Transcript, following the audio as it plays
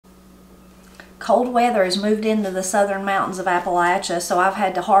cold weather has moved into the southern mountains of Appalachia, so I've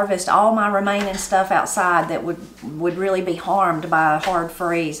had to harvest all my remaining stuff outside that would really be harmed by a hard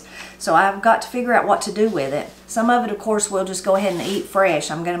freeze. So I've got to figure out what to do with it. Some of it, of course, we'll just go ahead and eat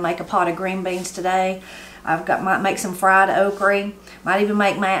fresh. I'm going to make a pot of green beans today. Might make some fried okra. Might even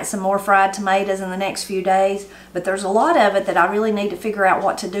make Matt some more fried tomatoes in the next few days. But there's a lot of it that I really need to figure out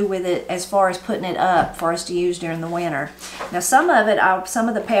what to do with it as far as putting it up for us to use during the winter. Now some of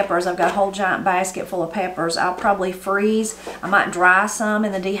the peppers, I've got a whole giant basket full of peppers. I'll probably freeze. I might dry some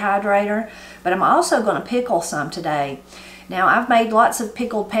in the dehydrator. But I'm also going to pickle some today. Now, I've made lots of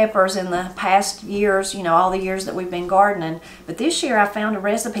pickled peppers in the past years, you know, all the years that we've been gardening. But this year I found a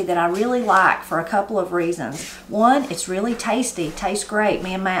recipe that I really like for a couple of reasons. One, it's really tasty. Tastes great.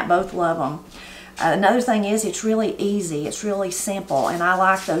 Me and Matt both love them. Another thing is it's really easy. It's really simple, and I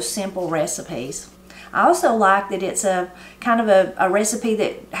like those simple recipes. I also like that it's a kind of a recipe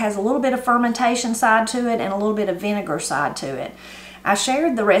that has a little bit of fermentation side to it and a little bit of vinegar side to it. I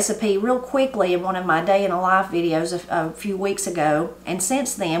shared the recipe real quickly in one of my day in a life videos a few weeks ago, and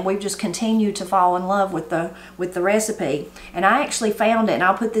since then we've just continued to fall in love with the recipe. And I actually found it, and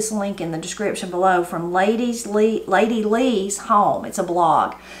I'll put this link in the description below, from Lady Lee's home. It's a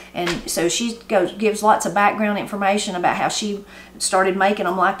blog, and so she gives lots of background information about how she started making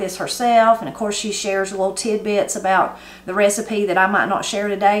them like this herself, and of course she shares little tidbits about the recipe that I might not share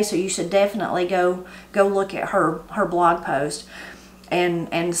today. So you should definitely go look at her blog post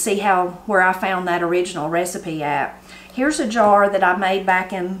and see where I found that original recipe at. Here's a jar that I made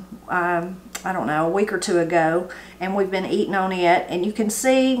back in, I don't know, a week or two ago, and we've been eating on it, and you can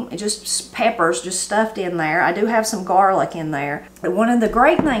see just peppers just stuffed in there. I do have some garlic in there. But one of the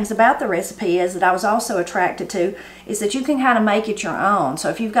great things about the recipe is that I was also attracted to is that you can kind of make it your own. So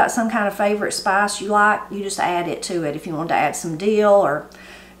if you've got some kind of favorite spice you like, you just add it to it. If you want to add some dill or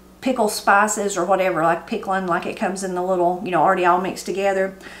pickle spices or whatever, like pickling, like it comes in the little, you know, already all mixed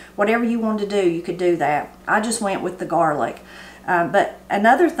together. Whatever you want to do, you could do that. I just went with the garlic. But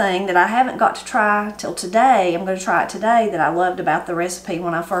another thing that I haven't got to try till today, I'm going to try it today, that I loved about the recipe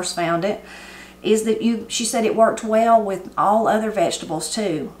when I first found it, is that she said it worked well with all other vegetables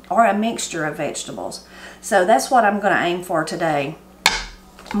too, or a mixture of vegetables. So that's what I'm going to aim for today.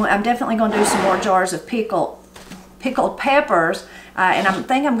 I'm definitely going to do some more jars of pickled peppers. And I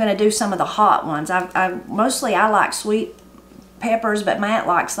think I'm going to do some of the hot ones. Mostly I like sweet peppers, but Matt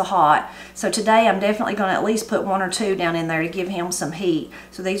likes the hot. So today I'm definitely going to at least put one or two down in there to give him some heat.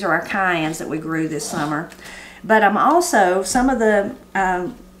 So these are our cayennes that we grew this summer. But I'm also, some of the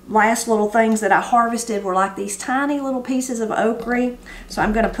last little things that I harvested were like these tiny little pieces of okra. So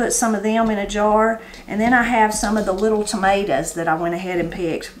I'm going to put some of them in a jar. And then I have some of the little tomatoes that I went ahead and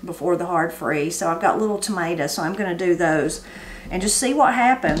picked before the hard freeze. So I've got little tomatoes, so I'm going to do those and just see what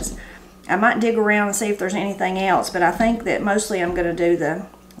happens. I might dig around and see if there's anything else, but I think that mostly I'm going to do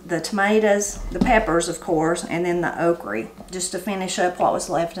the tomatoes, the peppers of course, and then the okra, just to finish up what was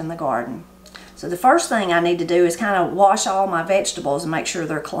left in the garden. So the first thing I need to do is kind of wash all my vegetables and make sure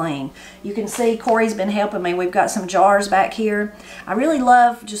they're clean. You can see Corey's been helping me. We've got some jars back here. I really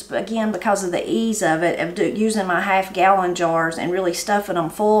love, just again because of the ease of it, of using my half-gallon jars and really stuffing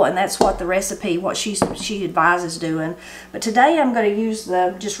them full, and that's what the recipe, what she advises doing. But today I'm going to use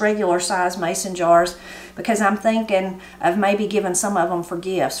the just regular size mason jars because I'm thinking of maybe giving some of them for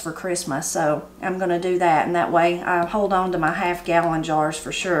gifts for Christmas. So I'm going to do that, and that way I hold on to my half-gallon jars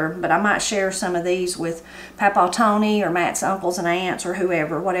for sure. But I might share some of these with Papa Tony or Matt's uncles and aunts or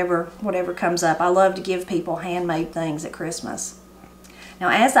whoever, whatever comes up. I love to give people handmade things at Christmas. Now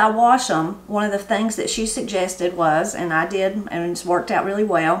as I wash them, one of the things that she suggested was, and I did, and it's worked out really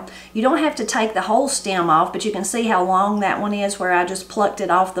well, you don't have to take the whole stem off, but you can see how long that one is where I just plucked it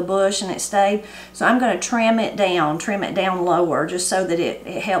off the bush and it stayed. So I'm going to trim it down lower, just so that it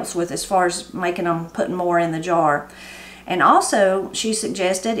helps with as far as making them, putting more in the jar. And also, she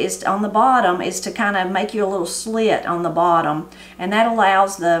suggested, is on the bottom, is to kind of make you a little slit on the bottom, and that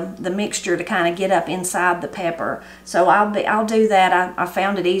allows the mixture to kind of get up inside the pepper. So I'll do that. I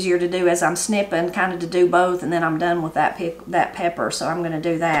found it easier to do as I'm snipping, kind of to do both, and then I'm done with that pepper. So I'm going to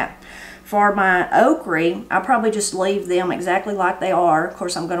do that. For my okra, I'll probably just leave them exactly like they are. Of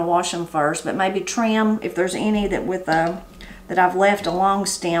course, I'm going to wash them first, but maybe trim if there's any that I've left a long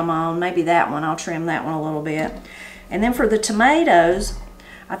stem on. Maybe that one, I'll trim that one a little bit. And then for the tomatoes,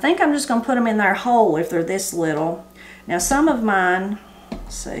 I think I'm just going to put them in there whole if they're this little. Now some of mine,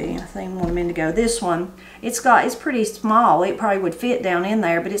 let's see, I think I want them in to go. This one, it's pretty small. It probably would fit down in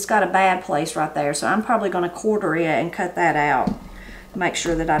there, but it's got a bad place right there. So I'm probably going to quarter it and cut that out. Make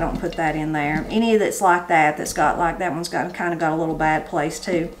sure that I don't put that in there. Any that's like that, that's got like that one's kind of got a little bad place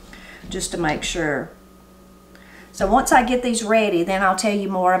too. just to make sure. So once I get these ready, then I'll tell you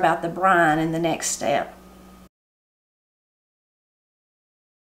more about the brine in the next step.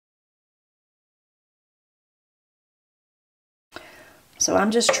 So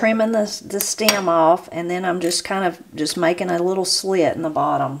I'm just trimming the stem off, and then I'm just kind of just making a little slit in the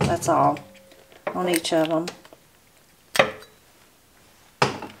bottom. That's all on each of them.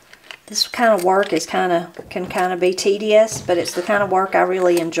 This kind of work is can kind of be tedious, but it's the kind of work I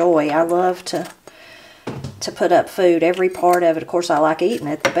really enjoy. I love to put up food, every part of it. Of course, I like eating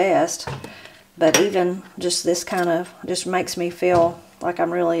it the best, but even just this kind of just makes me feel like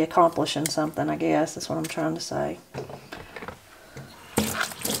I'm really accomplishing something, I guess. That's what I'm trying to say.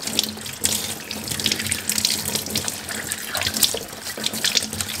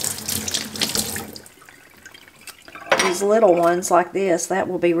 These little ones like this, that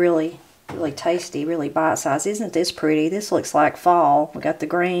will be really tasty, really bite-sized. Isn't this pretty? This looks like fall. We got the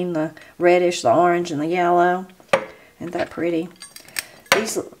green, the reddish, the orange, and the yellow. Isn't that pretty?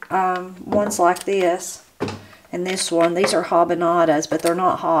 These ones like this and this one, these are habanadas, but they're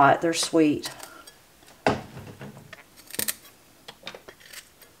not hot. They're sweet.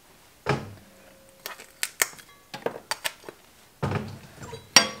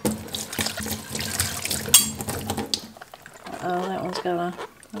 Oh, that one's got a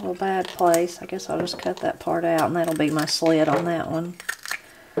little bad place. I guess I'll just cut that part out, and that'll be my slit on that one.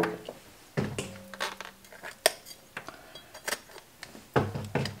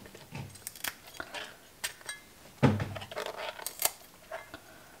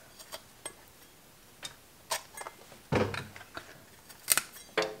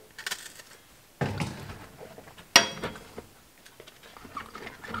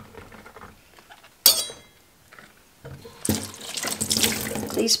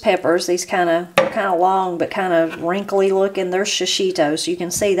 These peppers, these kind of long but kind of wrinkly looking, they're shishito. So you can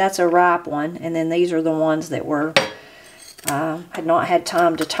see that's a ripe one, and then these are the ones that were had not had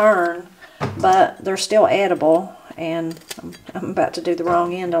time to turn, but they're still edible. And I'm about to do the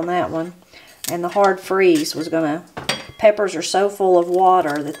wrong end on that one. And the hard freeze was gonna. Peppers are so full of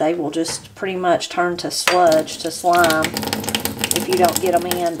water that they will just pretty much turn to sludge, to slime, if you don't get them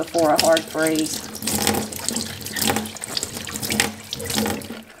in before a hard freeze.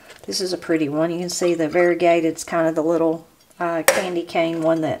 This is a pretty one. You can see the variegated. It's kind of the little candy cane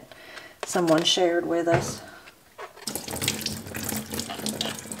one that someone shared with us.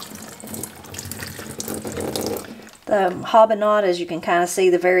 The habanadas, you can kind of see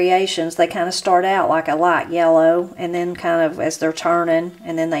the variations. They kind of start out like a light yellow, and then kind of as they're turning,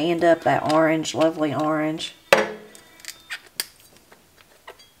 and then they end up that orange, lovely orange.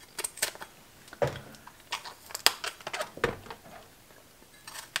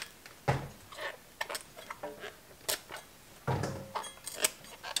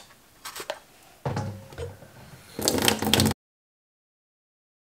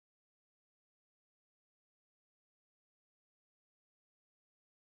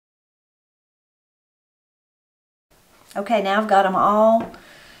 Okay, now I've got them all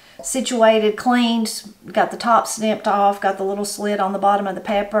situated, cleaned, got the top snipped off, got the little slit on the bottom of the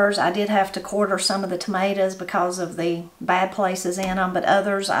peppers. I did have to quarter some of the tomatoes because of the bad places in them, but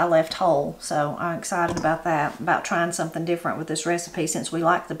others I left whole. So I'm excited about that, about trying something different with this recipe since we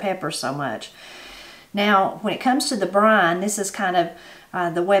like the peppers so much. Now, when it comes to the brine, this is kind of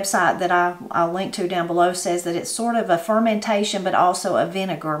the website that I'll link to down below says that it's sort of a fermentation but also a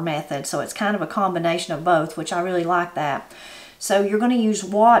vinegar method. So it's kind of a combination of both, which I really like that. So you're going to use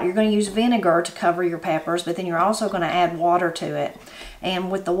water, you're going to use vinegar to cover your peppers, but then you're also going to add water to it.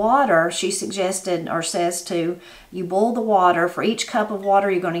 And with the water, she suggested or says you boil the water. For each cup of water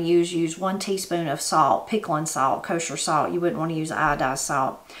you're going to use 1 teaspoon of salt, pickling salt, kosher salt. You wouldn't want to use iodized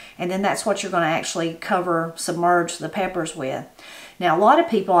salt. And then that's what you're going to actually submerge the peppers with. Now, a lot of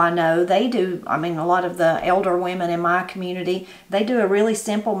people I know, they do, I mean, a lot of the elder women in my community, they do a really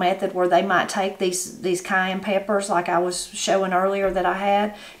simple method where they might take these cayenne peppers like I was showing earlier that I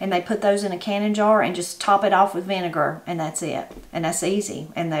had, and they put those in a canning jar and just top it off with vinegar, and that's it. And that's easy.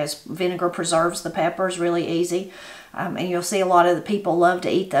 And those vinegar preserves the peppers really easy. And you'll see a lot of the people love to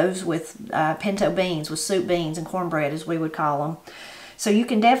eat those with pinto beans, with soup beans and cornbread, as we would call them. So you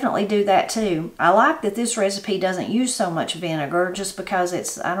can definitely do that too. I like that this recipe doesn't use so much vinegar just because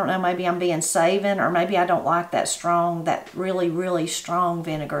it's, I don't know, maybe I'm being saving, or maybe I don't like that strong, that really, really strong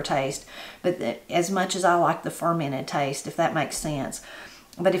vinegar taste. But as much as I like the fermented taste, if that makes sense.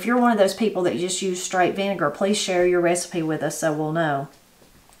 But if you're one of those people that just use straight vinegar, please share your recipe with us so we'll know.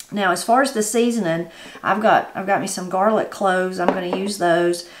 Now, as far as the seasoning, I've got me some garlic cloves. I'm going to use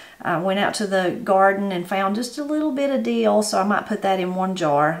those. I went out to the garden and found just a little bit of dill, so I might put that in one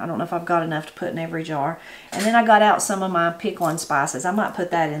jar. I don't know if I've got enough to put in every jar. And then I got out some of my pickling spices. I might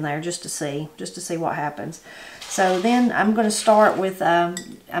put that in there just to see what happens. So then I'm going to start with, I'm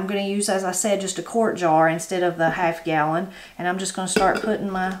going to use, as I said, just a quart jar instead of the half gallon. And I'm just going to start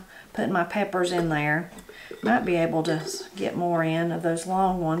putting my peppers in there. Might be able to get more in of those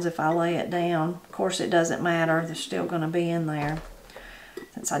long ones if I lay it down. Of course, it doesn't matter. They're still going to be in there.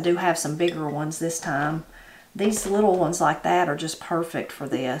 Since I do have some bigger ones this time. These little ones like that are just perfect for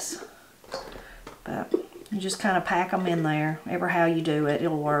this. But you just kind of pack them in there. Ever how you do it,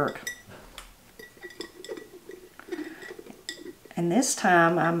 it'll work. And this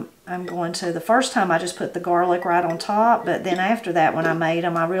time I'm going to, the first time I just put the garlic right on top, but then after that when I made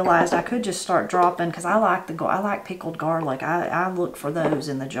them I realized I could just start dropping, because I like pickled garlic. I look for those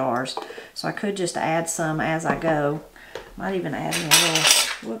in the jars. So I could just add some as I go. Might even add me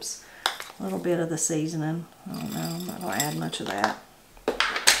a little bit of the seasoning. I don't know, I'm not going to add much of that.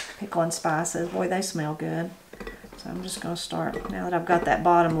 Pickling spices, boy, they smell good. So I'm just going to start, now that I've got that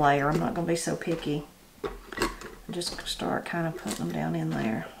bottom layer, I'm not going to be so picky. Just start kind of putting them down in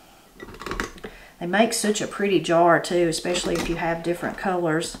there. They make such a pretty jar too, especially if you have different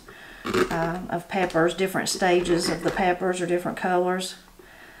colors of peppers, different stages of the peppers or different colors.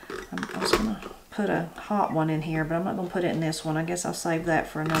 I was going to put a hot one in here, but I'm not going to put it in this one. I guess I'll save that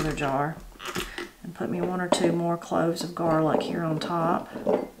for another jar. And put me 1 or 2 more cloves of garlic here on top.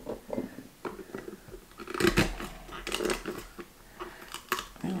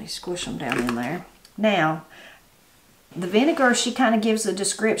 Really squish them down in there. Now, the vinegar, she kind of gives a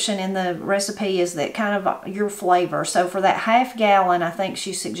description in the recipe, is that kind of your flavor. So for that half gallon, I think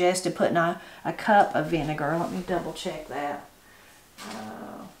she suggested putting a cup of vinegar. Let me double check that.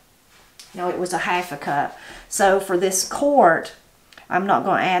 No, it was a half a cup. So for this quart, I'm not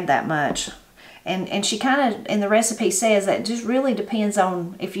going to add that much. And she kind of, in the recipe says that it just really depends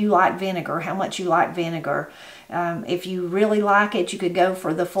on if you like vinegar, how much you like vinegar. If you really like it, you could go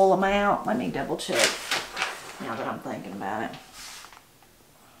for the full amount. Let me double check now that I'm thinking about it.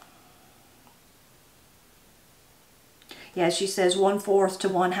 Yeah, she says 1/4 to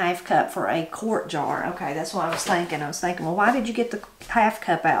 1/2 cup for a quart jar. Okay, that's what I was thinking. I was thinking, well, why did you get the half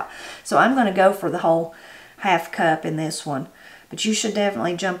cup out? So I'm going to go for the whole half cup in this one. But you should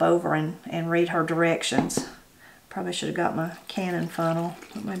definitely jump over and read her directions. Probably should have got my cannon funnel,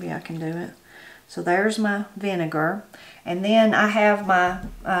 but maybe I can do it. So there's my vinegar. And then I have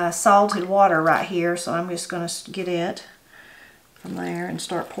my salted water right here, so I'm just going to get it from there and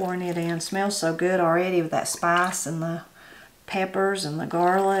start pouring it in. It smells so good already with that spice and the peppers and the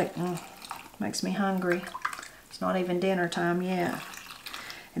garlic. Makes me hungry. It's not even dinner time yet.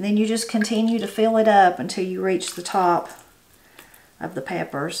 And then you just continue to fill it up until you reach the top of the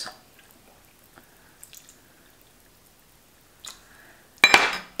peppers.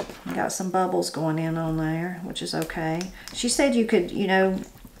 Got some bubbles going in on there, which is okay. She said you could, you know,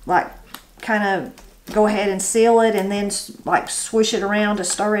 like kind of go ahead and seal it and then like swish it around to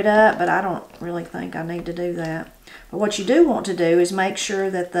stir it up, but I don't really think I need to do that. But what you do want to do is make sure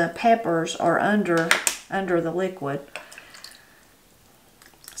that the peppers are under the liquid.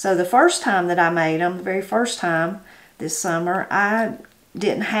 So the first time that I made them, the very first time this summer, I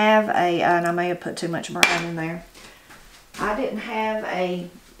didn't have and I may have put too much brine in there. I didn't have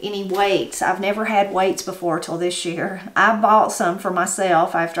any weights. I've never had weights before till this year. I bought some for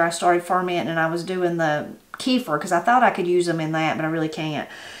myself after I started fermenting and I was doing the kefir because I thought I could use them in that, but I really can't.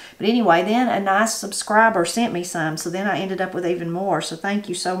 But anyway, then a nice subscriber sent me some, so then I ended up with even more. So thank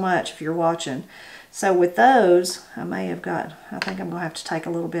you so much if you're watching. So with those, I think I'm going to have to take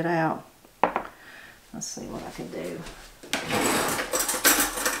a little bit out. Let's see what I can do.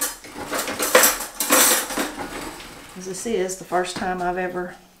 As this is the first time I've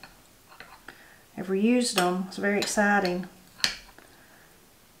ever used them. It's very exciting.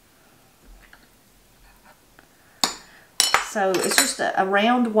 So it's just a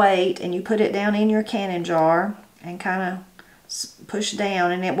round weight, and you put it down in your canning jar and kind of push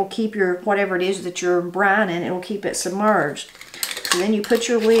down, and it will keep your, whatever it is that you're brining, it will keep it submerged. So then you put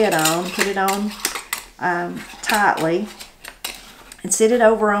your lid on, put it on tightly, and sit it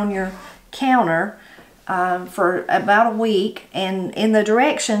over on your counter for about a week. And in the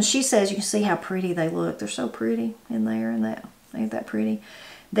directions, she says, you can see how pretty they look. They're so pretty in there, and that ain't that pretty.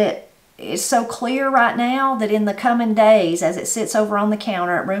 That it's so clear right now that in the coming days, as it sits over on the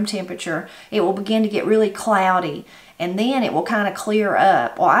counter at room temperature, it will begin to get really cloudy, and then it will kind of clear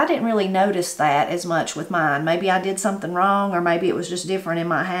up. Well, I didn't really notice that as much with mine. Maybe I did something wrong, or maybe it was just different in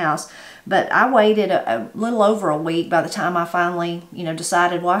my house. But I waited a little over a week by the time I finally, you know,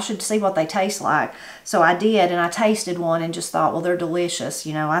 decided, well, I should see what they taste like. So I did, and I tasted one and just thought, well, they're delicious.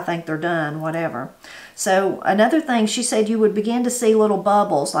 You know, I think they're done, whatever. So another thing, she said you would begin to see little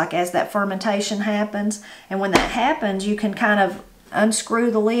bubbles, like as that fermentation happens. And when that happens, you can kind of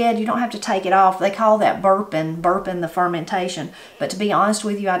unscrew the lid. You don't have to take it off. They call that burping the fermentation. But to be honest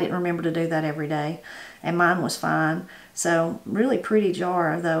with you, I didn't remember to do that every day. And mine was fine. So really pretty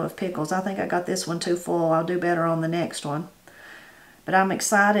jar though of pickles. I think I got this one too full. I'll do better on the next one. But I'm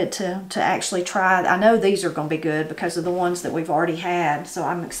excited to actually try. I know these are going to be good because of the ones that we've already had. So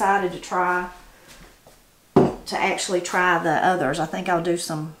I'm excited to actually try the others. I think I'll do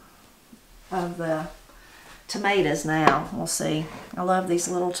some of the tomatoes now. We'll see. I love these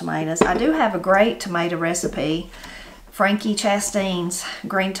little tomatoes. I do have a great tomato recipe. Frankie Chastain's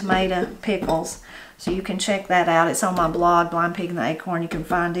green tomato pickles. So you can check that out. It's on my blog, Blind Pig and the Acorn. You can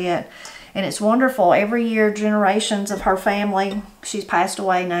find it. And it's wonderful. Every year, generations of her family. She's passed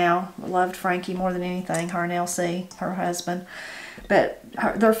away now. I loved Frankie more than anything. Her and Elsie, her husband. But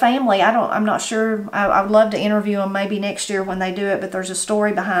their family, I'm not sure. I would love to interview them maybe next year when they do it, but there's a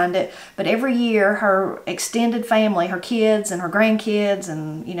story behind it. But every year, her extended family, her kids and her grandkids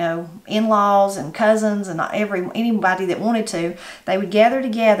and, you know, in-laws and cousins and anybody that wanted to, they would gather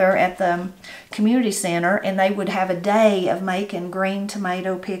together at the community center and they would have a day of making green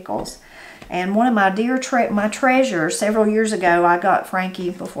tomato pickles. And one of my my treasures, several years ago, I got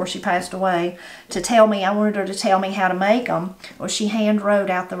Frankie, before she passed away, to tell me, I wanted her to tell me how to make them. Well, she hand wrote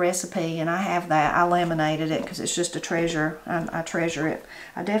out the recipe, and I have that. I laminated it because it's just a treasure. I treasure it.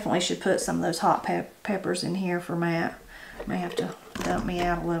 I definitely should put some of those hot peppers in here for Matt. May have to dump me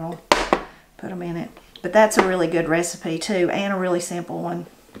out a little, put them in it. But that's a really good recipe, too, and a really simple one.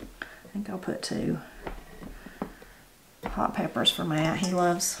 I think I'll put 2 hot peppers for Matt. He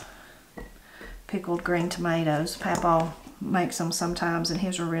loves pickled green tomatoes. Papa makes them sometimes and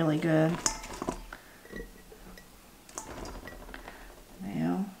his are really good.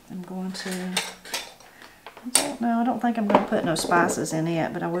 Now I'm going to, I don't think I'm going to put no spices in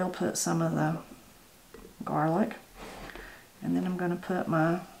it, but I will put some of the garlic. And then I'm going to put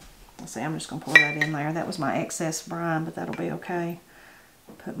my, let's see, I'm just going to pour that in there. That was my excess brine, but that'll be okay.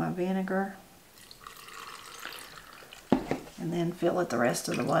 Put my vinegar. And then fill it the rest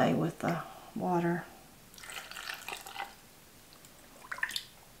of the way with the water.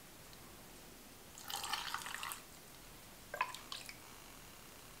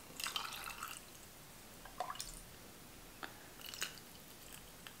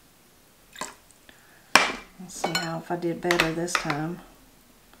 Let's see if I did better this time.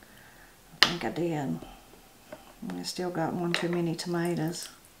 I think I did. I still got one too many tomatoes.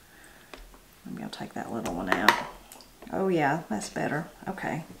 Maybe I'll take that little one out. Oh yeah, that's better.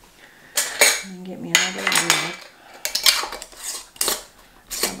 Okay. And get me another lid.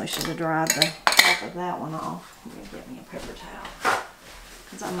 Probably should have dried the top of that one off. Let me get me a paper towel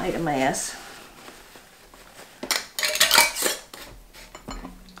because I made a mess.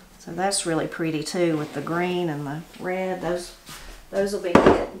 So that's really pretty too with the green and the red. Those will be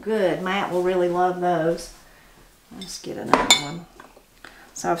good. Matt will really love those. Let's get another one.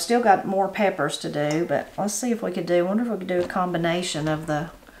 So I've still got more peppers to do, but let's see if we could do, I wonder if we could do a combination of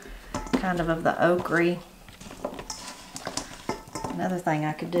the kind of the ochre. Another thing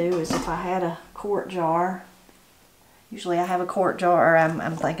I could do is if I had a quart jar. Usually I have a quart jar, or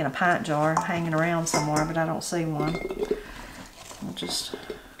I'm thinking a pint jar hanging around somewhere, but I don't see one. I'll just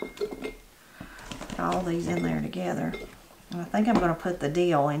put all these in there together. And I think I'm going to put the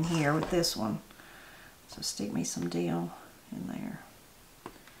dill in here with this one. So stick me some dill in there.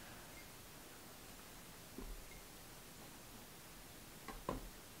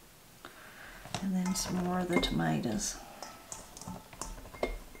 And then some more of the tomatoes.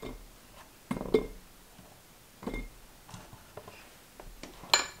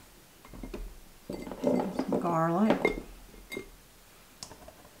 Some garlic.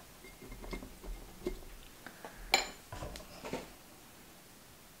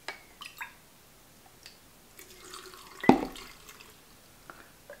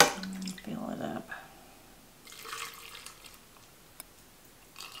 And fill it up.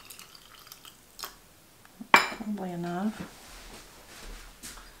 Probably enough.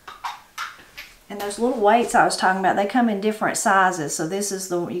 And those little weights I was talking about, they come in different sizes. So this is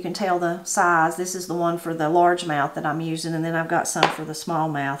the, you can tell the size. This is the one for the largemouth that I'm using, and then I've got some for the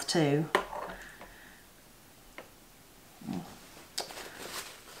smallmouth too.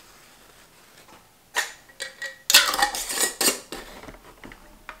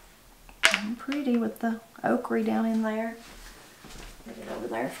 And pretty with the ochre down in there. Put it over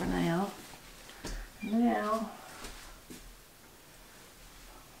there for now. Now,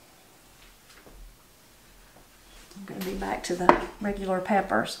 I'm going to be back to the regular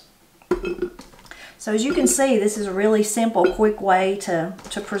peppers. So as you can see, this is a really simple, quick way to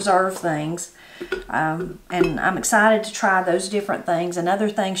preserve things. And I'm excited to try those different things. Another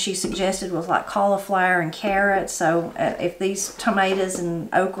thing she suggested was like cauliflower and carrots. So if these tomatoes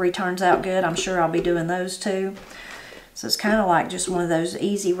and okra turns out good, I'm sure I'll be doing those too. So it's kind of like just one of those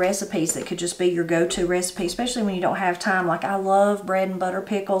easy recipes that could just be your go-to recipe, especially when you don't have time. Like I love bread and butter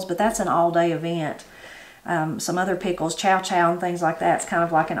pickles, but that's an all-day event. Some other pickles, chow chow and things like that, it's kind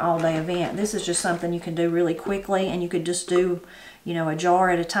of like an all-day event. This is just something you can do really quickly, and you could just do, you know, a jar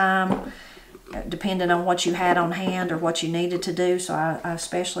at a time, depending on what you had on hand or what you needed to do. So I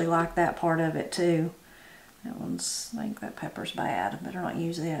especially like that part of it too. That one's, I think that pepper's bad. I better not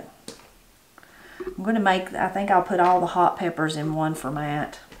use it. I'm going to make, I think I'll put all the hot peppers in one for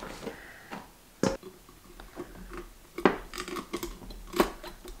Matt.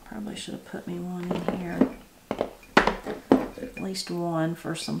 Probably should have put me one in here. At least one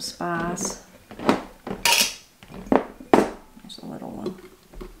for some spice. There's a little one.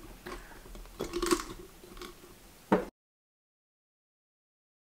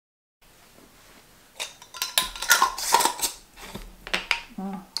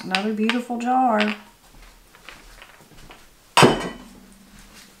 Another beautiful jar.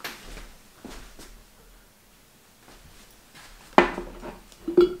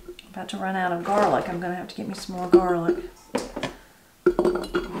 About to run out of garlic. I'm going to have to get me some more garlic.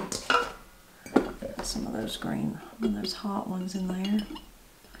 Some of those green, those hot ones in there.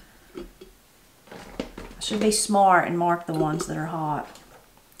 I should be smart and mark the ones that are hot.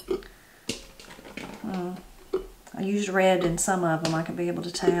 I used red in some of them, I could be able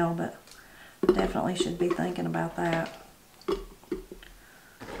to tell, but definitely should be thinking about that.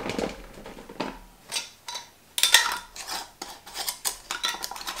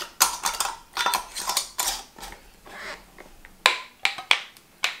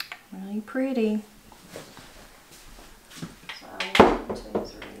 Really pretty. So 1, 2, 3,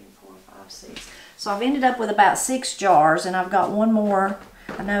 4, 5, 6. So I've ended up with about 6 jars, and I've got one more.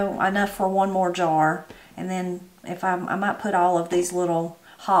 I know enough for one more jar, and then if I might put all of these little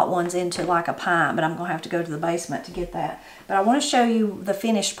hot ones into like a pint, but I'm going to have to go to the basement to get that. But I want to show you the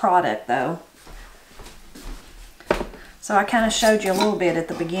finished product though. So I kind of showed you a little bit at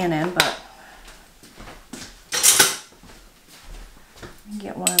the beginning, but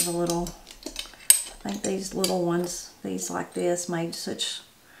get one of the little, I think these little ones, these like this, made such,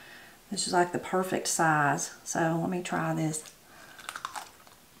 this is like the perfect size. So let me try this.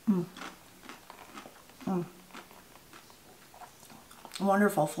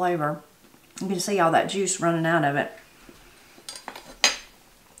 Wonderful flavor. You can see all that juice running out of it.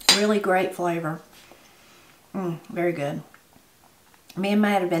 Really great flavor. Very good. Me and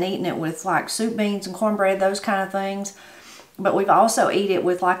Matt have been eating it with like soup beans and cornbread, those kind of things. But we've also eaten it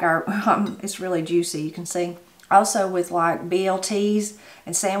with like our, it's really juicy, you can see. Also with like BLTs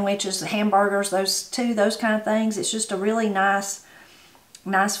and sandwiches, hamburgers, those kind of things. It's just a really nice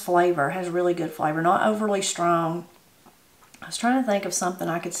flavor. It has really good flavor. Not overly strong. I was trying to think of something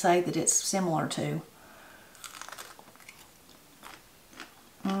I could say that it's similar to.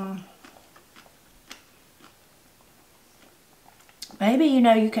 Maybe, you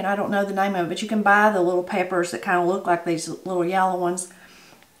know, you can, I don't know the name of it, but you can buy the little peppers that kind of look like these little yellow ones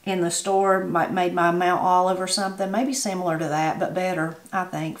in the store, made by Mount Olive or something. Maybe similar to that, but better, I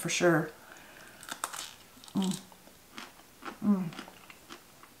think, for sure.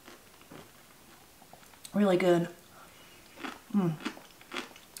 Really good.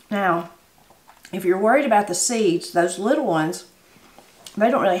 Now, if you're worried about the seeds, those little ones,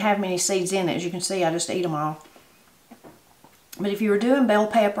 they don't really have many seeds in it. As you can see, I just eat them all. But if you were doing bell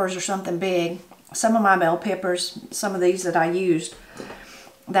peppers or something big, some of my bell peppers, some of these that I used,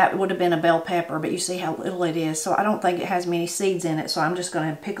 that would have been a bell pepper, but you see how little it is. So I don't think it has many seeds in it, so I'm just going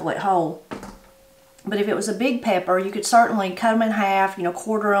to pickle it whole. But if it was a big pepper, you could certainly cut them in half, you know,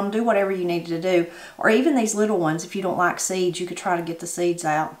 quarter them, do whatever you needed to do. Or even these little ones, if you don't like seeds, you could try to get the seeds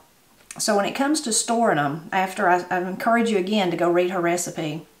out. So when it comes to storing them, after I encourage you again to go read her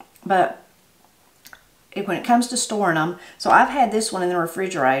recipe, but when it comes to storing them, so I've had this one in the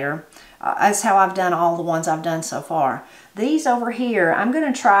refrigerator. That's how I've done all the ones I've done so far. These over here, I'm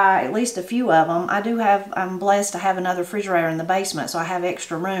going to try at least a few of them. I'm blessed to have another refrigerator in the basement, so I have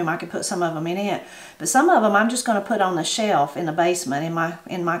extra room. I could put some of them in it. But some of them I'm just going to put on the shelf in the basement,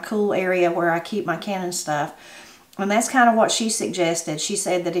 in my cool area where I keep my Canon stuff. And that's kind of what she suggested. She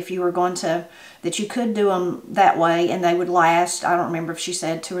said that if you were going to, that you could do them that way and they would last, I don't remember if she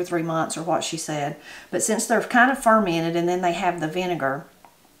said 2 or 3 months or what she said. But since they're kind of fermented and then they have the vinegar,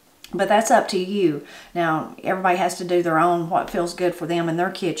 but that's up to you. Now, everybody has to do their own, what feels good for them in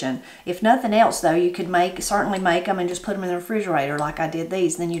their kitchen. If nothing else, though, you could certainly make them and just put them in the refrigerator like I did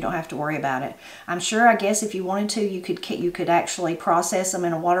these. Then you don't have to worry about it. I'm sure, I guess, if you wanted to, you could actually process them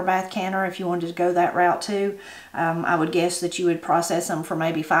in a water bath canner if you wanted to go that route too. I would guess that you would process them for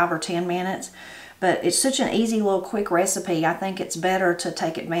maybe 5 or 10 minutes. But it's such an easy little quick recipe. I think it's better to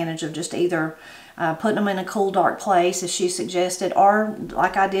take advantage of just either putting them in a cool, dark place, as she suggested, or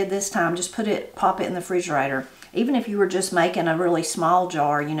like I did this time, just pop it in the refrigerator. Even if you were just making a really small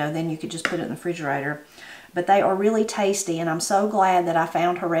jar, you know, then you could just put it in the refrigerator. But they are really tasty, and I'm so glad that I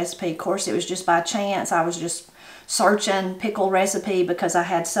found her recipe. Of course, it was just by chance. I was just searching pickle recipe because I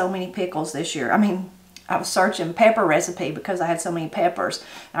had so many pickles this year. I was searching pepper recipe because I had so many peppers.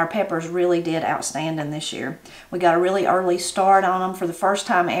 Our peppers really did outstanding this year. We got a really early start on them. For the first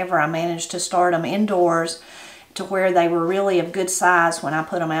time ever, I managed to start them indoors to where they were really of good size when I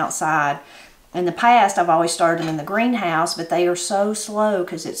put them outside. In the past, I've always started them in the greenhouse, but they are so slow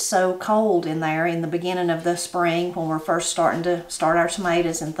because it's so cold in there in the beginning of the spring when we're first starting to start our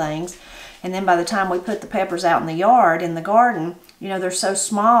tomatoes and things. And then by the time we put the peppers out in the yard, in the garden, you know, they're so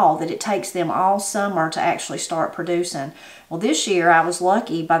small that it takes them all summer to actually start producing. Well, this year I was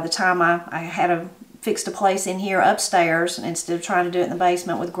lucky. By the time I had fixed a place in here upstairs instead of trying to do it in the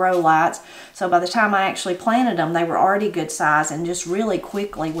basement with grow lights. So by the time I actually planted them, they were already good size, and just really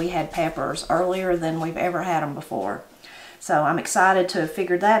quickly we had peppers earlier than we've ever had them before. So I'm excited to have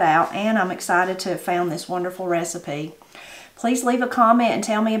figured that out, and I'm excited to have found this wonderful recipe. Please leave a comment and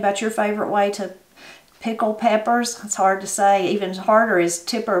tell me about your favorite way to pickle peppers. It's hard to say. Even harder is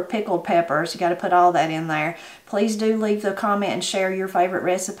tipper pickled peppers. You got to put all that in there. Please do leave the comment and share your favorite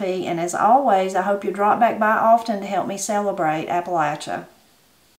recipe. And as always, I hope you drop back by often to help me celebrate Appalachia.